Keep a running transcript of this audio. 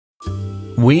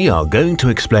We are going to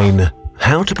explain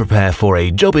how to prepare for a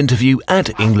job interview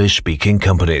at English-speaking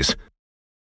companies.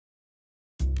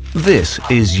 This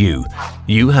is you.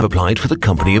 You have applied for the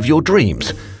company of your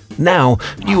dreams. Now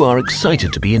you are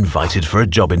excited to be invited for a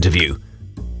job interview.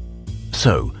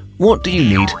 So, what do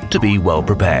you need to be well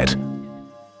prepared?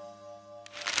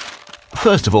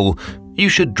 First of all, you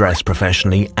should dress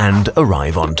professionally and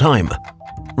arrive on time.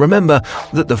 Remember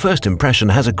that the first impression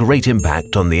has a great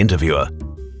impact on the interviewer.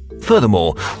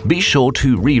 Furthermore, be sure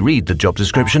to reread the job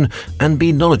description and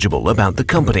be knowledgeable about the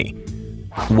company.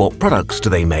 What products do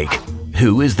they make?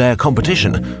 Who is their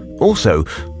competition? Also,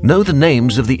 know the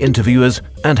names of the interviewers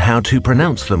and how to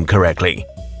pronounce them correctly.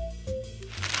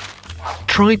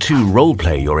 Try to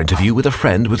role-play your interview with a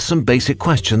friend with some basic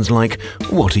questions like,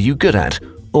 "What are you good at?"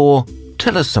 or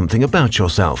 "Tell us something about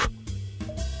yourself."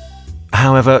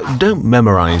 However, don't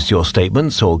memorize your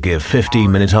statements or give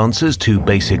 15-minute answers to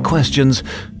basic questions.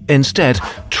 Instead,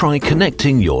 try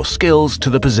connecting your skills to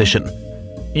the position.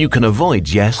 You can avoid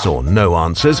yes or no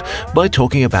answers by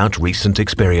talking about recent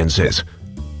experiences.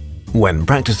 When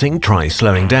practicing, try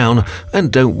slowing down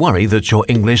and don't worry that your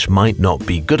English might not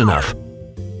be good enough.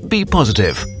 Be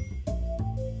positive.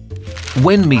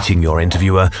 When meeting your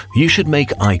interviewer, you should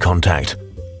make eye contact.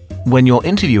 When your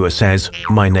interviewer says,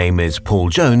 "My name is Paul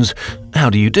Jones, how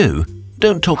do you do?"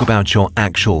 don't talk about your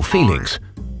actual feelings.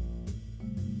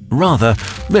 Rather,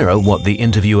 mirror what the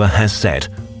interviewer has said.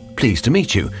 "Pleased to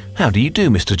meet you. How do you do,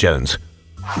 Mr. Jones?"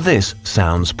 This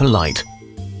sounds polite.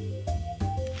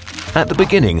 At the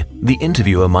beginning, the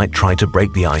interviewer might try to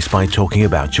break the ice by talking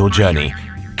about your journey.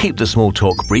 Keep the small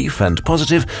talk brief and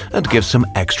positive and give some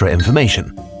extra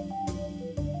information.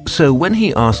 So when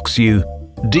he asks you,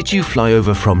 "Did you fly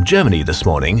over from Germany this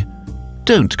morning?"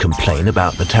 don't complain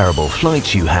about the terrible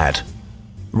flight you had.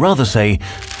 Rather say,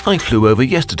 "I flew over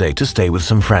yesterday to stay with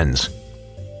some friends."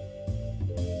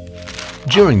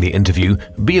 During the interview,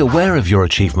 be aware of your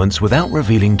achievements without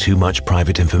revealing too much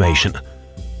private information.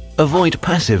 Avoid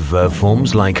passive verb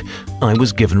forms like "I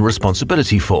was given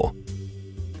responsibility for."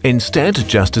 Instead,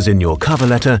 just as in your cover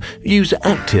letter, use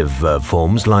active verb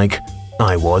forms like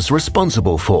 "I was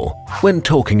responsible for" when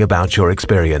talking about your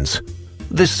experience.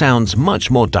 This sounds much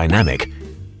more dynamic.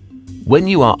 When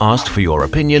you are asked for your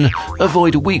opinion,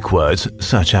 avoid weak words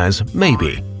such as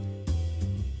 "maybe."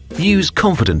 Use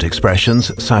confident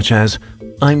expressions such as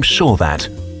 "I'm sure that."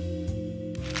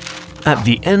 At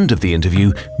the end of the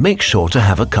interview, make sure to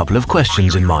have a couple of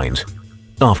questions in mind.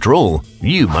 After all,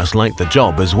 you must like the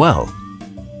job as well.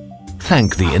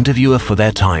 Thank the interviewer for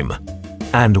their time.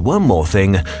 And one more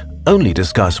thing, only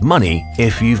discuss money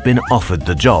if you've been offered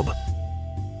the job.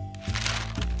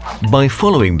 By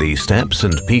following these steps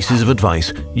and pieces of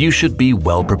advice, you should be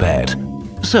well prepared.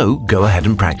 So go ahead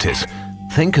and practice.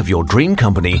 Think of your dream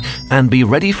company and be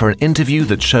ready for an interview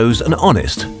that shows an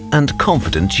honest and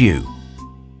confident you.